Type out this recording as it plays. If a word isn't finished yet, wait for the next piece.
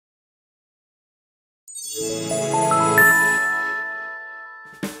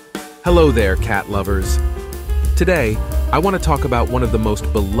Hello there, cat lovers. Today, I want to talk about one of the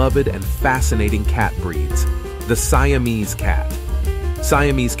most beloved and fascinating cat breeds, the Siamese cat.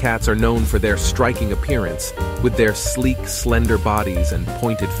 Siamese cats are known for their striking appearance, with their sleek, slender bodies and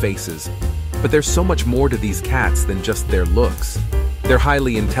pointed faces. But there's so much more to these cats than just their looks. They're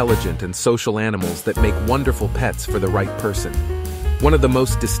highly intelligent and social animals that make wonderful pets for the right person. One of the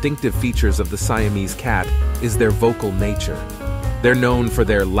most distinctive features of the Siamese cat is their vocal nature. They're known for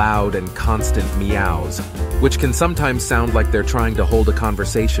their loud and constant meows, which can sometimes sound like they're trying to hold a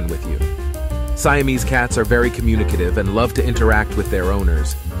conversation with you. Siamese cats are very communicative and love to interact with their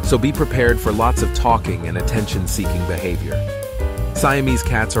owners, so be prepared for lots of talking and attention-seeking behavior. Siamese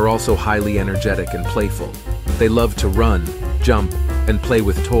cats are also highly energetic and playful. They love to run, jump, and play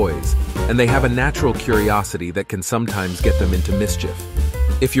with toys, and they have a natural curiosity that can sometimes get them into mischief.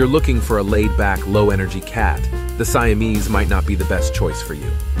 If you're looking for a laid-back, low-energy cat, the Siamese might not be the best choice for you.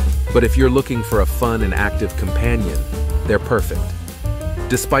 But if you're looking for a fun and active companion, they're perfect.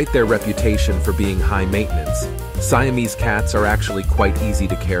 Despite their reputation for being high maintenance, Siamese cats are actually quite easy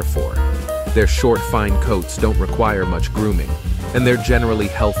to care for. Their short, fine coats don't require much grooming, and they're generally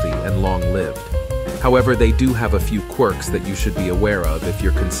healthy and long-lived. However, they do have a few quirks that you should be aware of if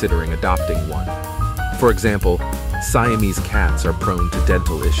you're considering adopting one. For example, Siamese cats are prone to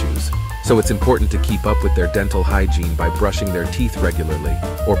dental issues, so it's important to keep up with their dental hygiene by brushing their teeth regularly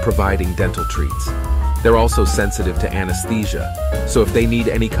or providing dental treats. They're also sensitive to anesthesia, so if they need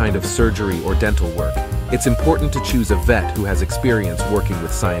any kind of surgery or dental work, it's important to choose a vet who has experience working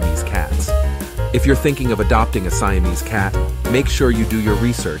with Siamese cats. If you're thinking of adopting a Siamese cat, make sure you do your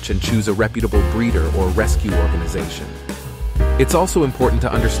research and choose a reputable breeder or rescue organization. It's also important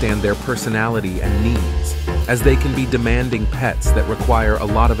to understand their personality and needs, as they can be demanding pets that require a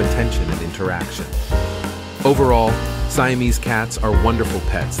lot of attention and interaction. Overall, Siamese cats are wonderful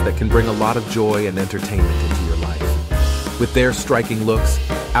pets that can bring a lot of joy and entertainment into your life. With their striking looks,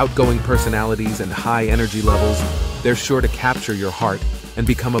 outgoing personalities, and high energy levels, they're sure to capture your heart and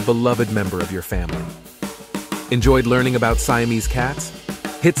become a beloved member of your family. Enjoyed learning about Siamese cats?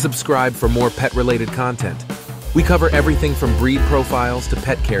 Hit subscribe for more pet-related content. We cover everything from breed profiles to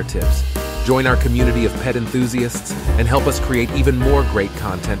pet care tips. Join our community of pet enthusiasts and help us create even more great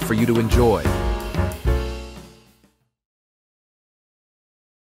content for you to enjoy.